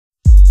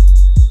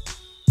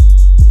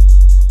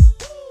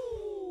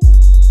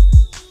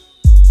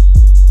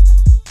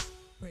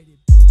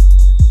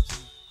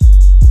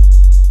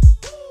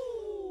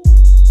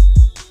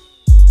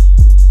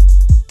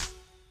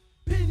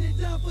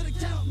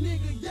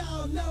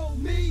y'all know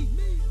me.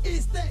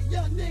 It's that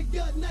young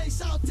nigga named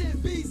Shelton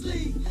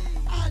Beasley.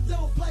 I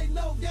don't play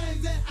no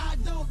games and I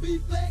don't be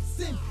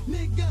flexing.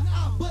 Nigga,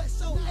 I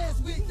bust your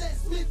ass with that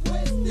Smith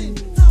Weston.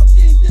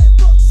 Talking that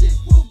fuck shit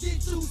will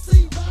get you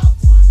C-Route.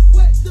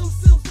 Wet do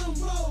some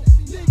roll,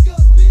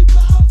 niggas be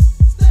bout.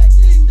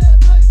 Stacking that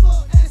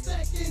paper and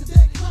stacking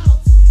that clout.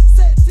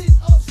 Setting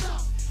up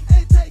shop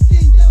and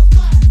taking your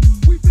spot.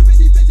 We flipping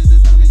these bitches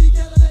and slamming these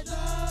Cadillac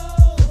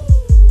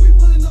doors. We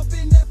pulling up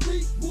in that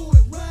Fleetwood,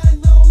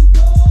 riding on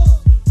doors.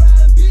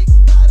 Riding big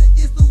body,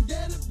 it's them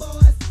Cadillac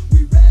boys.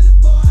 We ready,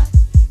 boy.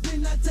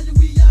 Then I tell you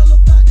we all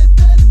about that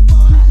fatty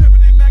boy. We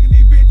flipping and macking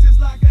these bitches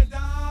like a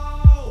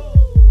dog.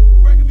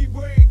 Breaking me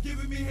bread,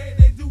 giving me head,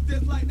 they do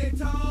just like they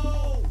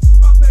told.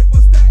 My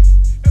paper stack,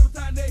 every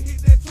time they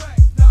hit that track,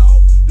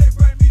 dawg. They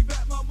bring me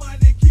back my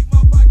money, keep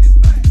my pockets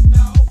back,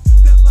 dawg.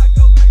 Just like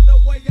a Mac, the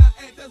way I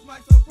act, that's my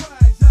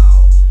surprise,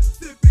 y'all.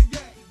 Sipping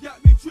yak,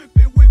 got me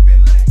tripping,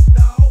 whipping lack,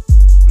 dawg.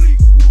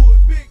 Fleetwood,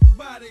 big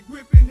body,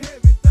 gripping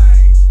heavy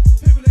things.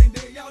 Pimpin' ain't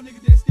dead, y'all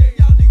niggas just scared,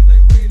 y'all niggas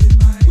ain't ready,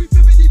 man. We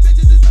flipping these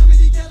bitches and slamming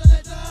these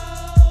Cadillac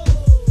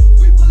doors.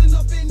 We pulling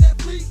up in that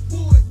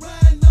Fleetwood,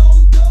 riding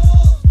on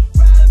doors.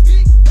 Riding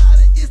big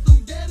body, it's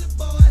them Cadillac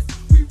boys.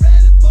 We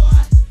ready,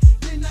 boy.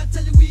 Then I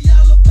tell you we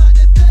all about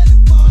that fatty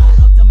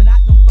boy. Up them and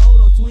out them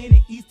photo,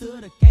 20 east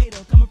to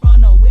Decatur. Coming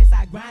from the west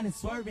side, grinding,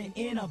 swerving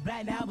in a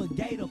black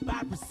navigator.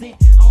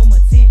 5% on my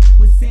 10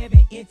 with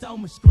 7-inch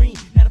on my screen.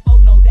 Now the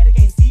folk know that they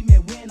can't see me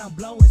when I'm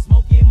blowing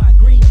smoke in my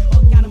green.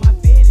 Up counting my